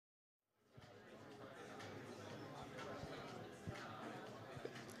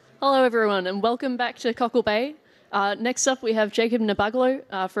Hello, everyone, and welcome back to Cockle Bay. Next up, we have Jakub Nabaglo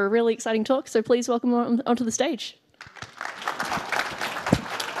for a really exciting talk, so please welcome him onto the stage.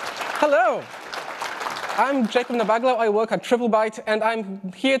 Hello, I'm Jakub Nabaglo. I work at TripleByte, and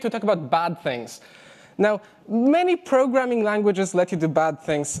I'm here to talk about bad things. Now, many programming languages let you do bad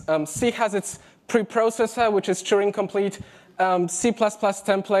things. C has its preprocessor, which is Turing complete. C++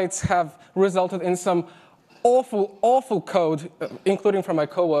 templates have resulted in some awful code, including from my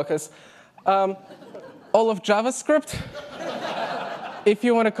coworkers. All of JavaScript. If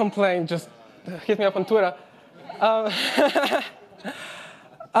you want to complain, just hit me up on Twitter.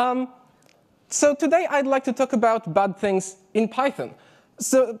 So today I'd like to talk about bad things in Python.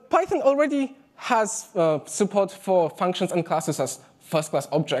 So Python already has support for functions and classes as first-class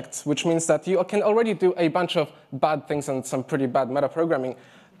objects, which means that you can already do a bunch of bad things and some pretty bad metaprogramming.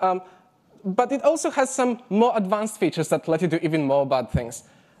 But it also has some more advanced features that let you do even more bad things.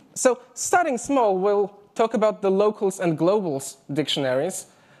 So starting small, we'll talk about the locals and globals dictionaries.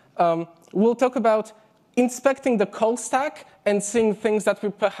 We'll talk about inspecting the call stack and seeing things that we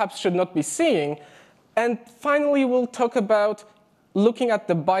perhaps should not be seeing. And finally, we'll talk about looking at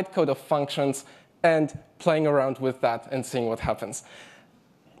the bytecode of functions and playing around with that and seeing what happens.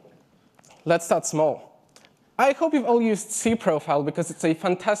 Let's start small. I hope you've all used cprofile because it's a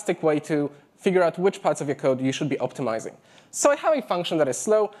fantastic way to figure out which parts of your code you should be optimizing. So I have a function that is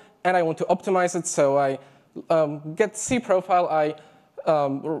slow, and I want to optimize it. So I get cprofile, I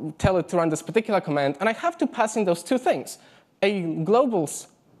tell it to run this particular command, and I have to pass in those two things, a globals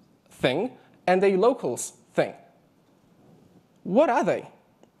thing and a locals thing. What are they?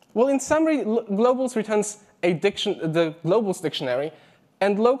 Well, in summary, globals returns the globals dictionary,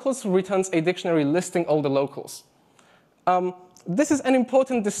 and locals returns a dictionary listing all the locals. This is an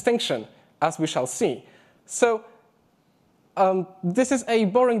important distinction, as we shall see. So this is a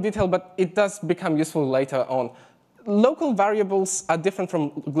boring detail, but it does become useful later on. Local variables are different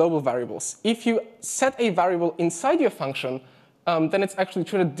from global variables. If you set a variable inside your function, then it's actually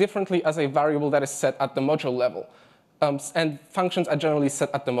treated differently as a variable that is set at the module level. And functions are generally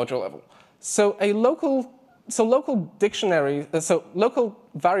set at the module level. So local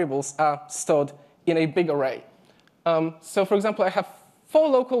variables are stored in a big array. So for example, I have 4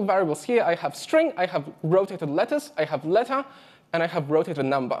 local variables here. I have string, I have rotated letters, I have letter, and I have rotated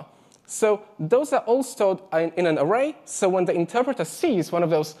number. So those are all stored in an array. So when the interpreter sees one of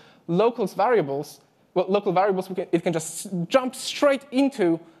those local variables, it can just jump straight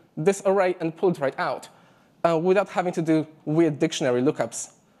into this array and pull it right out without having to do weird dictionary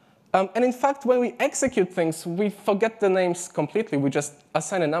lookups. And in fact, when we execute things, we forget the names completely. We just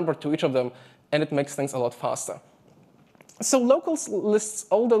assign a number to each of them, and it makes things a lot faster. So locals lists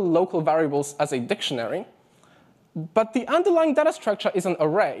all the local variables as a dictionary, but the underlying data structure is an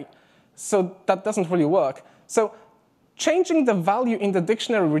array, so that doesn't really work. So changing the value in the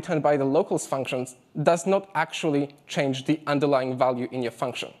dictionary returned by the locals functions does not actually change the underlying value in your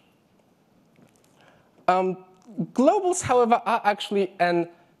function. Globals, however, are actually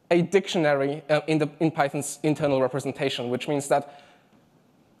a dictionary in Python's internal representation, which means that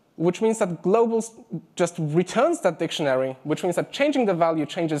globals just returns that dictionary, which means that changing the value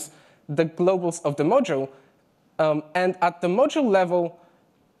changes the globals of the module. And at the module level,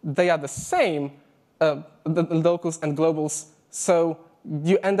 they are the same, the locals and globals. So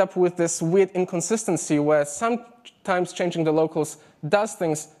you end up with this weird inconsistency where sometimes changing the locals does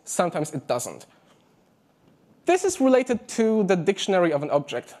things, sometimes it doesn't. This is related to the dictionary of an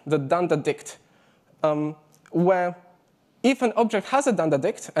object, the dundadict, where if an object has a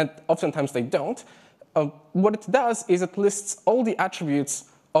dundadict, and oftentimes they don't, what it does is it lists all the attributes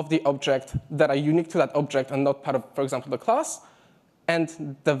of the object that are unique to that object and not part of, for example, the class,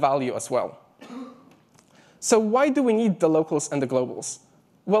 and the value as well. So why do we need the locals and the globals?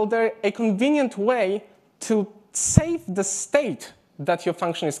 Well, they're a convenient way to save the state that your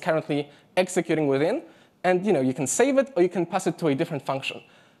function is currently executing within. And you can save it, or you can pass it to a different function.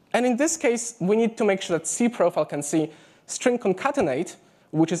 And in this case, we need to make sure that cprofile can see string concatenate,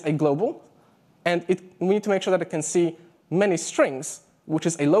 which is a global. And we need to make sure that it can see many strings, which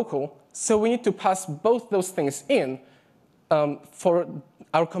is a local. So we need to pass both those things in for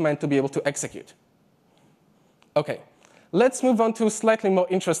our command to be able to execute. OK, let's move on to slightly more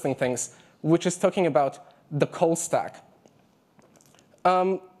interesting things, which is talking about the call stack.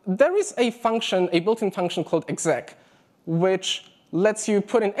 There is a function, a built-in function called exec, which lets you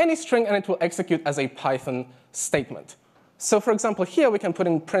put in any string, and it will execute as a Python statement. So for example, here we can put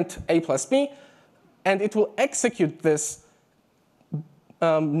in print a plus b, and it will execute this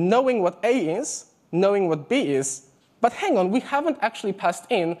knowing what a is, knowing what b is. But hang on, we haven't actually passed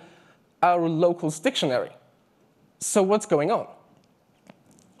in our locals dictionary. So what's going on?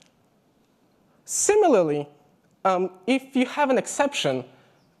 Similarly, if you have an exception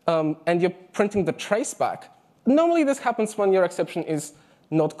and you're printing the trace back, normally this happens when your exception is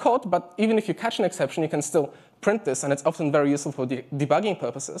not caught, but even if you catch an exception, you can still print this, and it's often very useful for debugging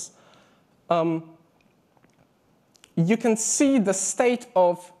purposes. You can see the state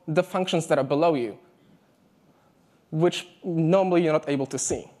of the functions that are below you, which normally you're not able to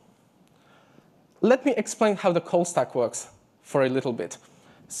see. Let me explain how the call stack works for a little bit.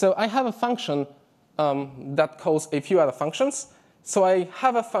 So I have a function that calls a few other functions. So I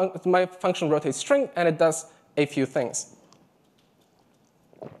have my function rotate string, and it does a few things.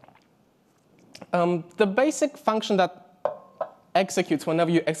 The basic function that executes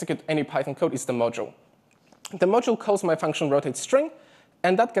whenever you execute any Python code is the module. The module calls my function rotate string,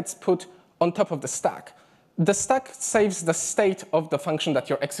 and that gets put on top of the stack. The stack saves the state of the function that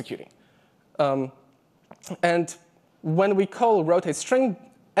you're executing. And when we call rotate string,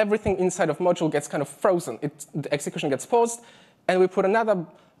 everything inside of module gets kind of frozen. The execution gets paused, and we put another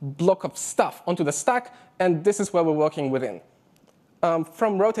block of stuff onto the stack, and this is where we're working within.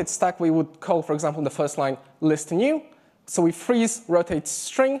 From rotate stack, we would call, for example, in the first line, list new. So we freeze rotate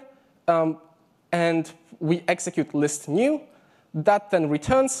string, and we execute list new. That then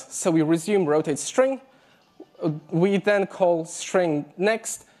returns, so we resume rotate string. We then call string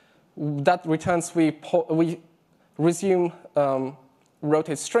next. That returns, we resume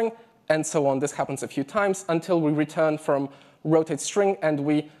rotate string, and so on. This happens a few times until we return from rotate string and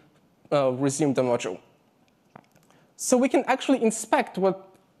we resume the module. So we can actually inspect what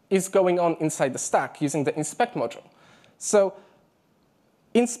is going on inside the stack using the inspect module. So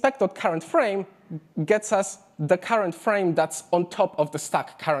inspect.currentFrame gets us the current frame that's on top of the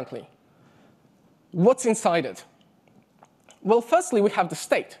stack currently. What's inside it? Well, firstly, we have the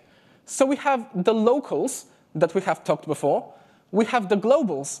state. So we have the locals that we have talked before. We have the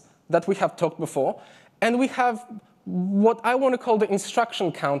globals that we have talked before. And we have what I want to call the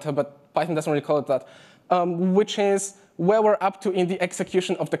instruction counter, but Python doesn't really call it that, which is where we're up to in the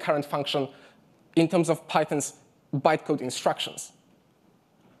execution of the current function in terms of Python's bytecode instructions.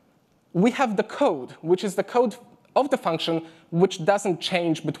 We have the code, which is the code of the function which doesn't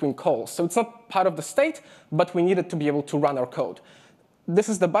change between calls. So it's not part of the state, but we need it to be able to run our code. This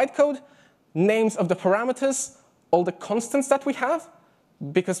is the bytecode, names of the parameters, all the constants that we have,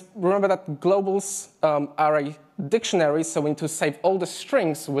 because remember that globals are a dictionary, so we need to save all the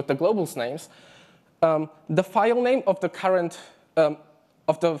strings with the globals names. The file name of the current,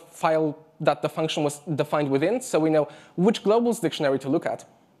 of the file that the function was defined within, so we know which globals dictionary to look at.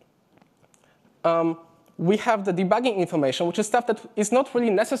 We have the debugging information, which is stuff that is not really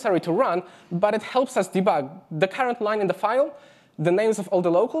necessary to run, but it helps us debug. The current line in the file, the names of all the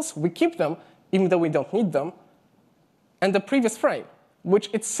locals, we keep them, even though we don't need them. And the previous frame,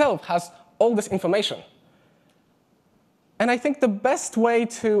 which itself has all this information. And I think the best way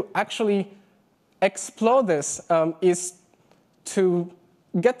to actually explore this is to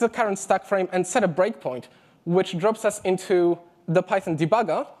get the current stack frame and set a breakpoint, which drops us into the Python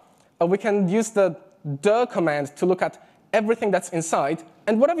debugger. We can use the dir command to look at everything that's inside,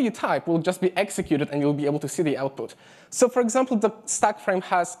 and whatever you type will just be executed, and you'll be able to see the output. So for example, the stack frame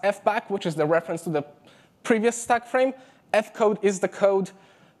has fback, which is the reference to the previous stack frame. Fcode is the code.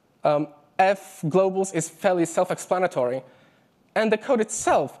 Fglobals is fairly self-explanatory. And the code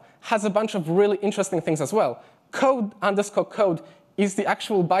itself has a bunch of really interesting things as well. Code_code is the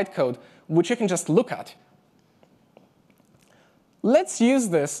actual bytecode, which you can just look at. Let's use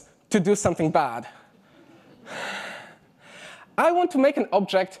this to do something bad. I want to make an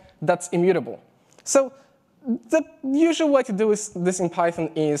object that's immutable. So the usual way to do this in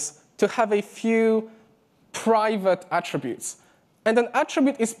Python is to have a few private attributes. And an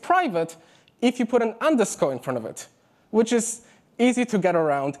attribute is private if you put an underscore in front of it, which is easy to get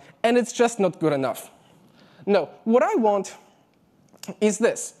around, and it's just not good enough. No, what I want is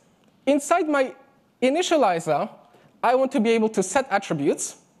this. Inside my initializer, I want to be able to set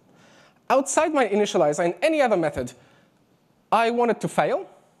attributes. Outside my initializer, in any other method, I want it to fail.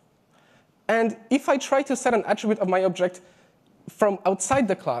 And if I try to set an attribute of my object from outside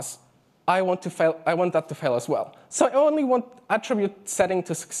the class, I want that to fail as well. So I only want attribute setting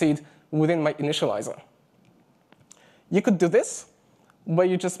to succeed within my initializer. You could do this, where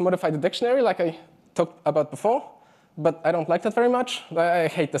you just modify the dictionary like I talked about before, but I don't like that very much. I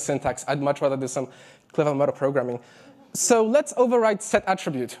hate the syntax. I'd much rather do some clever meta programming. So let's override set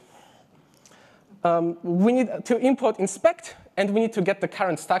attribute. We need to import inspect, and we need to get the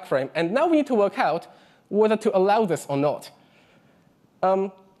current stack frame. And now we need to work out whether to allow this or not.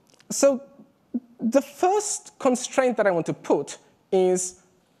 So the first constraint that I want to put is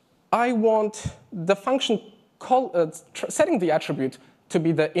I want the function setting the attribute to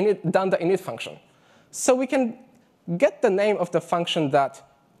be the init function. So we can get the name of the function that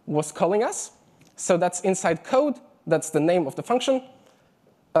was calling us. So that's inside code. That's the name of the function.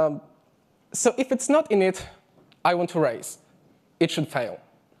 So if it's not init, I want to raise. It should fail.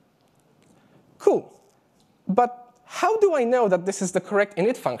 Cool. But how do I know that this is the correct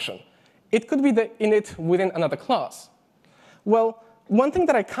init function? It could be the init within another class. Well, one thing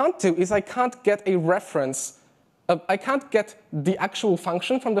that I can't do is I can't get a reference. I can't get the actual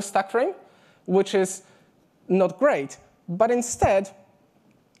function from the stack frame, which is not great. But instead,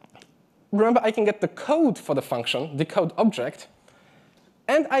 remember, I can get the code for the function, the code object,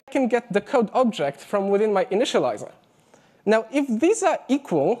 and I can get the code object from within my initializer. Now, if these are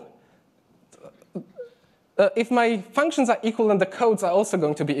equal, if my functions are equal, then the codes are also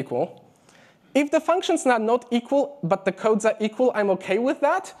going to be equal. If the functions are not equal, but the codes are equal, I'm OK with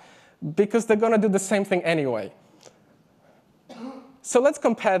that, because they're going to do the same thing anyway. So let's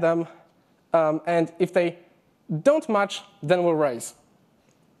compare them. And if they don't match, then we'll raise.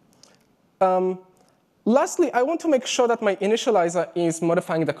 Lastly, I want to make sure that my initializer is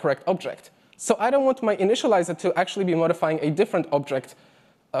modifying the correct object. So I don't want my initializer to actually be modifying a different object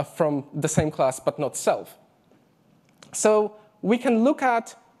from the same class, but not self. So we can look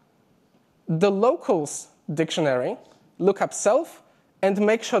at the locals dictionary, look up self, and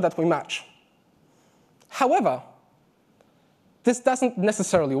make sure that we match. However, this doesn't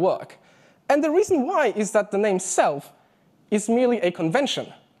necessarily work. And the reason why is that the name self is merely a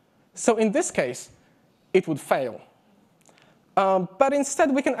convention. So in this case, it would fail. But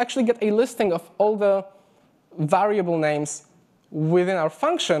instead, we can actually get a listing of all the variable names within our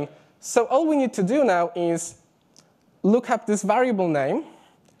function. So all we need to do now is look up this variable name,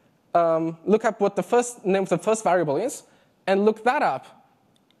 look up what the first name of the first variable is, and look that up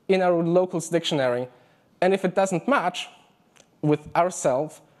in our locals dictionary. And if it doesn't match with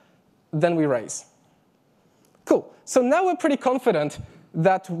ourself, then we raise. Cool. So now we're pretty confident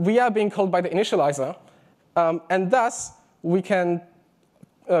that we are being called by the initializer. And thus, we can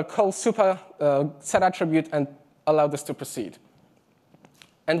call super set attribute and allow this to proceed.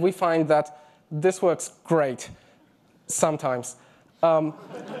 And we find that this works great sometimes.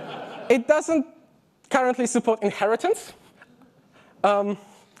 It doesn't currently support inheritance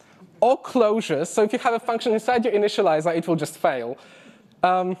or closures. So if you have a function inside your initializer, it will just fail.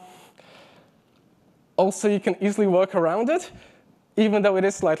 Also, you can easily work around it, even though it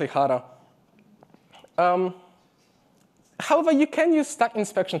is slightly harder. However, you can use stack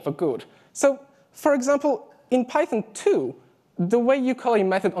inspection for good. So for example, in Python 2, the way you call a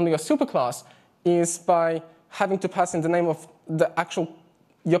method on your superclass is by having to pass in the name of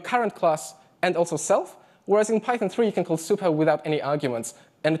your current class and also self, whereas in Python 3, you can call super without any arguments,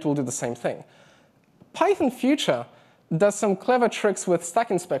 and it will do the same thing. Python Future does some clever tricks with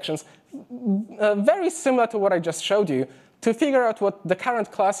stack inspections, very similar to what I just showed you, to figure out what the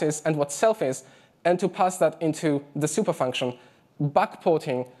current class is and what self is, and to pass that into the super function,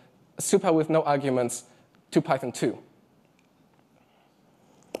 backporting super with no arguments to Python 2.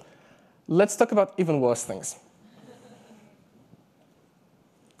 Let's talk about even worse things.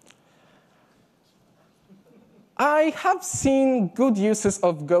 I have seen good uses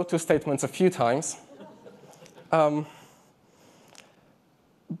of goto statements a few times.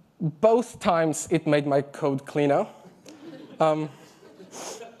 Both times, it made my code cleaner.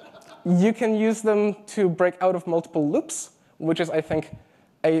 You can use them to break out of multiple loops, which is, I think,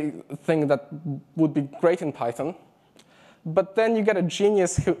 a thing that would be great in Python. But then you get a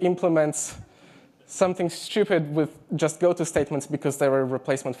genius who implements something stupid with just goto statements because they're a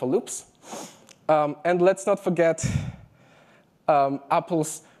replacement for loops. And let's not forget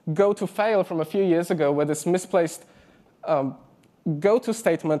Apple's goto fail from a few years ago, where this misplaced goto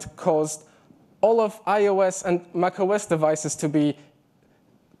statement caused all of iOS and macOS devices to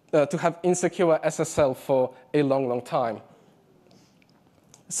have insecure SSL for a long, long time.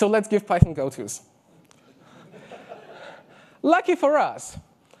 So let's give Python gotos. Lucky for us,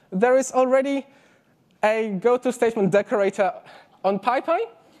 there is already a goto statement decorator on PyPy.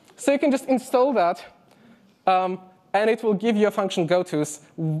 So you can just install that, and it will give you a function gotos,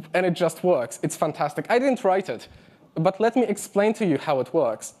 and it just works. It's fantastic. I didn't write it, but let me explain to you how it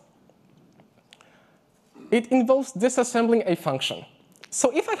works. It involves disassembling a function.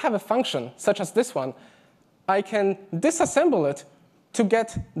 So if I have a function, such as this one, I can disassemble it to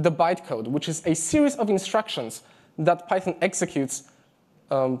get the bytecode, which is a series of instructions that Python executes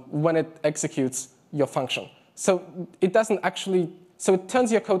when it executes your function. So it doesn't actually So it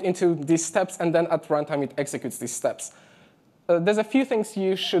turns your code into these steps, and then at runtime it executes these steps. There's a few things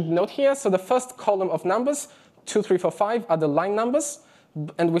you should note here. So the first column of numbers, 2, 3, 4, 5, are the line numbers,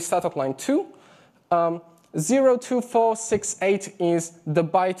 and we start at line 2. 0, 2, 4, 6, 8 is the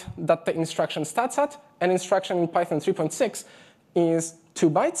byte that the instruction starts at. An instruction in Python 3.6 is 2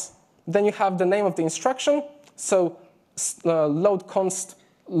 bytes. Then you have the name of the instruction. So load const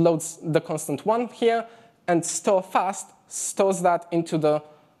loads the constant 1 here, and store fast stores that into the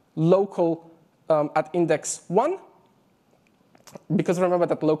local at index 1, because remember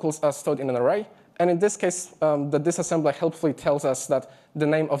that locals are stored in an array. And in this case, the disassembler helpfully tells us that the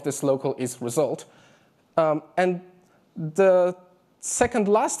name of this local is result. And the second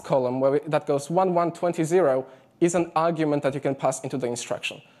last column, that goes 1, 1, 20, 0, is an argument that you can pass into the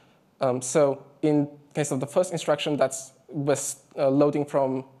instruction. So in case of the first instruction, that's loading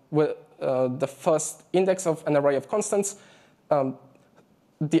from the first index of an array of constants.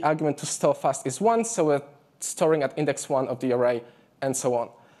 The argument to store fast is 1, so we're storing at index 1 of the array, and so on.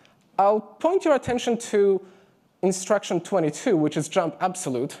 I'll point your attention to instruction 22, which is jump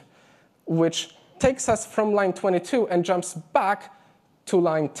absolute, which takes us from line 22 and jumps back to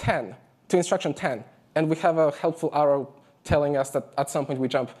line 10, to instruction 10. And we have a helpful arrow telling us that at some point we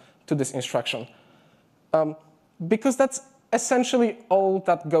jump to this instruction. Because that's essentially all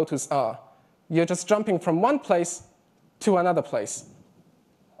that gotos are. You're just jumping from one place to another place.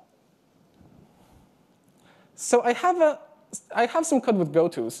 So I have some code with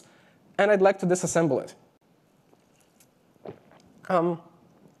gotos, and I'd like to disassemble it.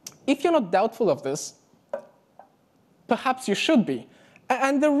 If you're not doubtful of this, perhaps you should be.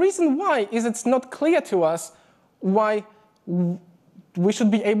 And the reason why is it's not clear to us why we should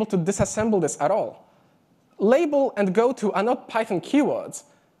be able to disassemble this at all. Label and goto are not Python keywords.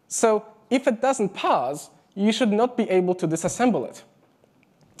 So if it doesn't parse, you should not be able to disassemble it.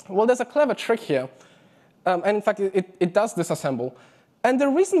 Well, there's a clever trick here. And in fact, it does disassemble. And the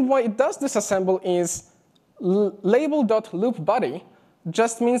reason why it does disassemble is label.loopBody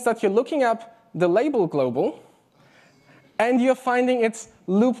just means that you're looking up the label global, and you're finding its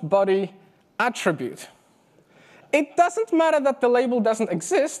loopBody attribute. It doesn't matter that the label doesn't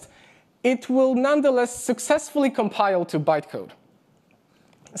exist. It will nonetheless successfully compile to bytecode.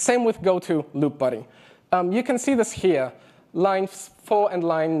 Same with goto loopBody. You can see this here, lines 4 and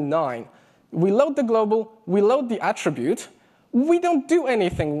line 9. We load the global, we load the attribute. We don't do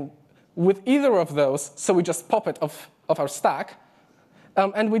anything with either of those, so we just pop it off our stack.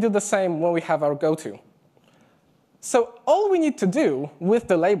 And we do the same when we have our goto. So all we need to do with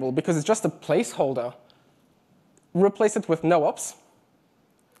the label, because it's just a placeholder, replace it with no ops,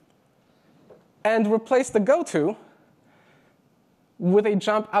 and replace the goto with a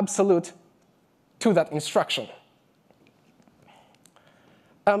jump absolute to that instruction.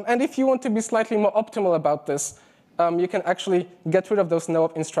 And if you want to be slightly more optimal about this, you can actually get rid of those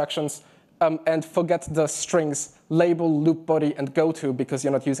no-op instructions and forget the strings label, loopBody, and goto, because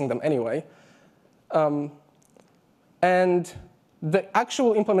you're not using them anyway. And the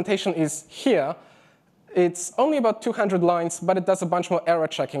actual implementation is here. It's only about 200 lines, but it does a bunch more error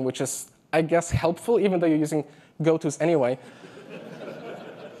checking, which is, I guess, helpful, even though you're using gotos anyway.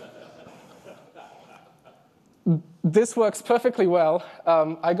 This works perfectly well.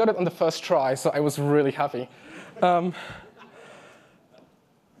 I got it on the first try, so I was really happy.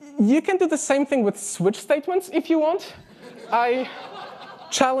 You can do the same thing with switch statements if you want. I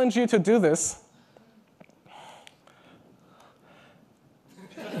challenge you to do this.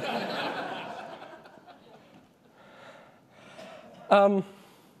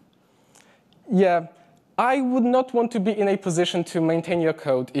 Yeah, I would not want to be in a position to maintain your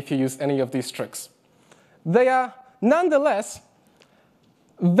code if you use any of these tricks. They are nonetheless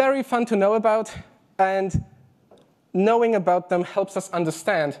very fun to know about, and knowing about them helps us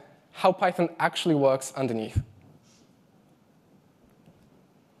understand how Python actually works underneath.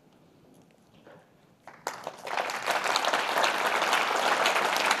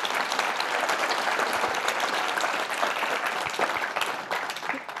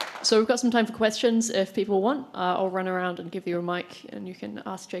 So we've got some time for questions if people want. I'll run around and give you a mic, and you can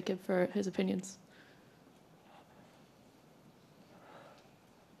ask Jacob for his opinions.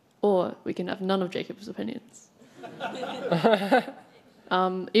 Or we can have none of Jacob's opinions.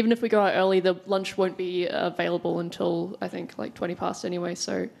 Even if we go out early, the lunch won't be available until, I think, like 20 past anyway.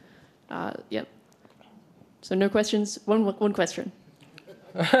 So, yep. So no questions. One question.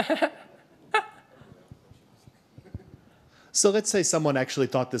 So let's say someone actually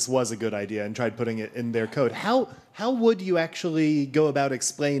thought this was a good idea and tried putting it in their code. How would you actually go about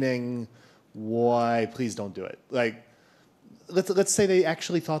explaining why please don't do it? Like let's say they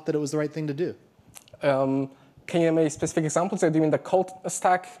actually thought that it was the right thing to do. Can you make specific examples? Do you mean the code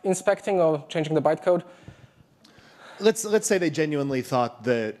stack inspecting or changing the bytecode? Let's say they genuinely thought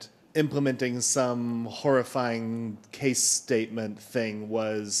that implementing some horrifying case statement thing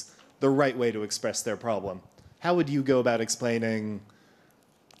was the right way to express their problem. How would you go about explaining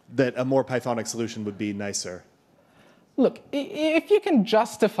that a more Pythonic solution would be nicer? Look, if you can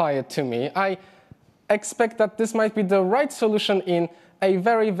justify it to me, I expect that this might be the right solution in a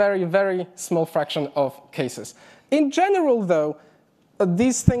very, very, very small fraction of cases. In general, though,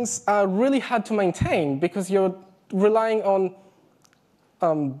 these things are really hard to maintain because you're relying on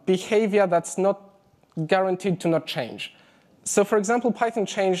behavior that's not guaranteed to not change. So for example, Python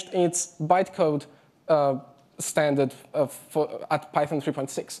changed its bytecode standard at Python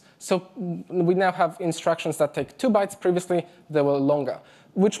 3.6. So we now have instructions that take 2 bytes. Previously, they were longer,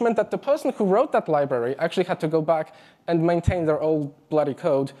 which meant that the person who wrote that library actually had to go back and maintain their old bloody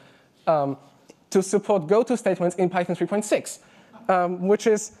code to support goto statements in Python 3.6, which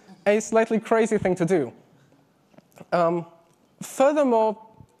is a slightly crazy thing to do. Furthermore,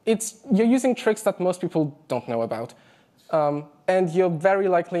 you're using tricks that most people don't know about. And you're very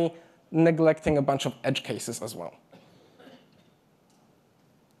likely neglecting a bunch of edge cases as well.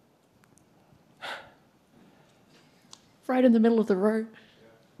 Right in the middle of the row.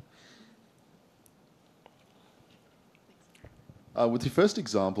 With your first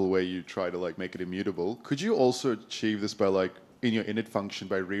example where you try to make it immutable, could you also achieve this by in your init function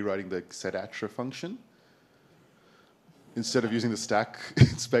by rewriting the setAttra function instead of using the stack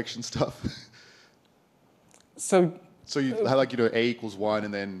inspection stuff? So you have a equals 1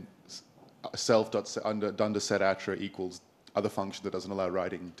 and then self.under setAttra equals other function that doesn't allow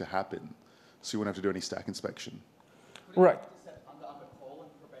writing to happen, so you won't have to do any stack inspection. Right.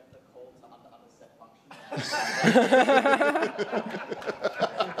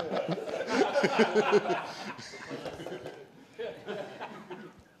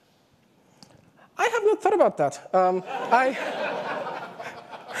 I have not thought about that.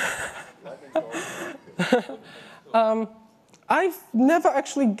 I've never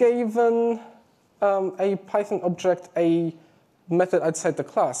actually given a Python object a method outside the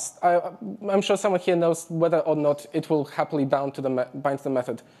class. I'm sure someone here knows whether or not it will happily bind to the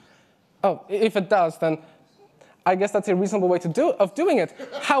method. Oh, if it does, then I guess that's a reasonable way of doing it.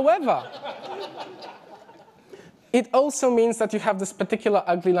 However, it also means that you have this particular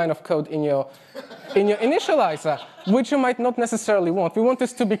ugly line of code in your initializer, which you might not necessarily want. We want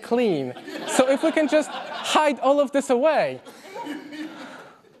this to be clean. So if we can just hide all of this away.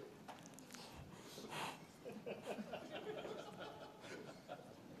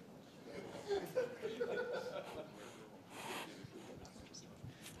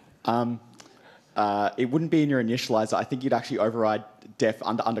 It wouldn't be in your initializer. I think you'd actually override def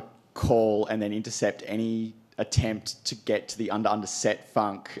under call and then intercept any attempt to get to the under set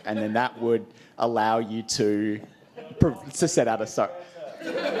func, and then that would allow you to set out a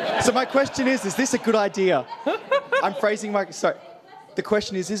So my question is this a good idea? I'm phrasing my sorry. The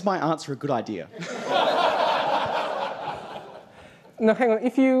question is my answer a good idea? No, hang on.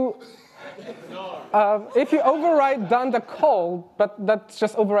 If you override done the call, but that's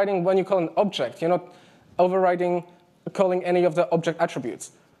just overriding when you call an object. You're not overriding calling any of the object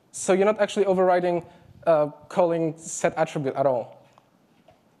attributes. So you're not actually overriding calling set attribute at all.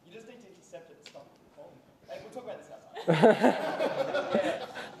 You just need to intercept it and stop calling. Hey, we'll talk about this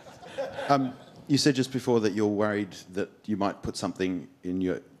outside. You said just before that you're worried that you might put something in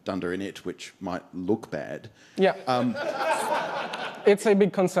your dunder init which might look bad. Yeah. It's a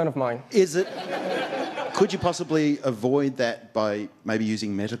big concern of mine. Is it? Could you possibly avoid that by maybe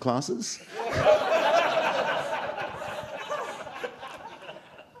using meta classes?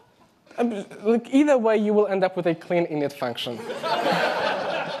 Either way, you will end up with a clean init function.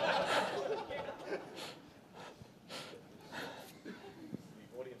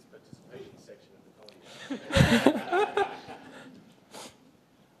 Audience participation section of the podium.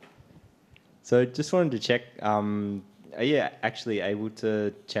 So just wanted to check, are you actually able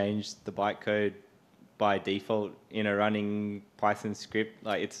to change the bytecode by default in a running Python script?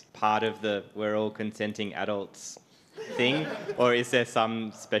 Like it's part of the we're all consenting adults thing? Or is there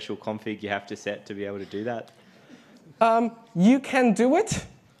some special config you have to set to be able to do that? You can do it.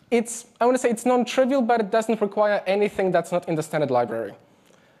 I want to say it's non-trivial, but it doesn't require anything that's not in the standard library.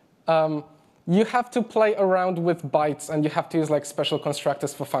 You have to play around with bytes, and you have to use special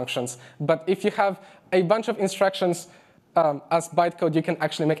constructors for functions. But if you have a bunch of instructions as bytecode, you can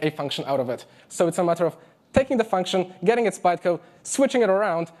actually make a function out of it. So it's a matter of taking the function, getting its bytecode, switching it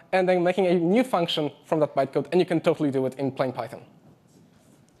around, and then making a new function from that bytecode. And you can totally do it in plain Python.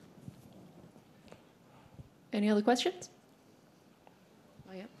 Any other questions?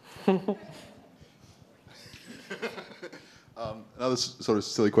 Oh, yeah. Another sort of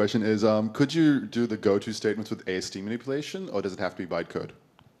silly question is, could you do the go-to statements with AST manipulation, or does it have to be bytecode?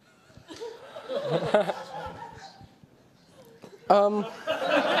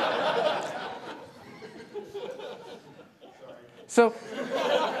 So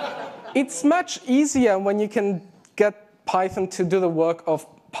it's much easier when you can get Python to do the work of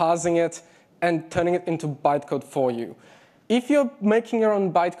parsing it and turning it into bytecode for you. If you're making your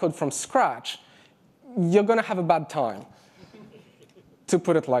own bytecode from scratch, you're going to have a bad time, to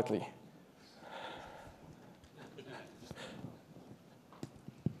put it lightly.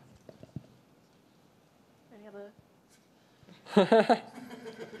 Any other?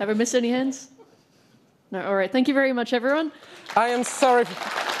 Have I missed any hands? No, all right. Thank you very much, everyone. I am sorry.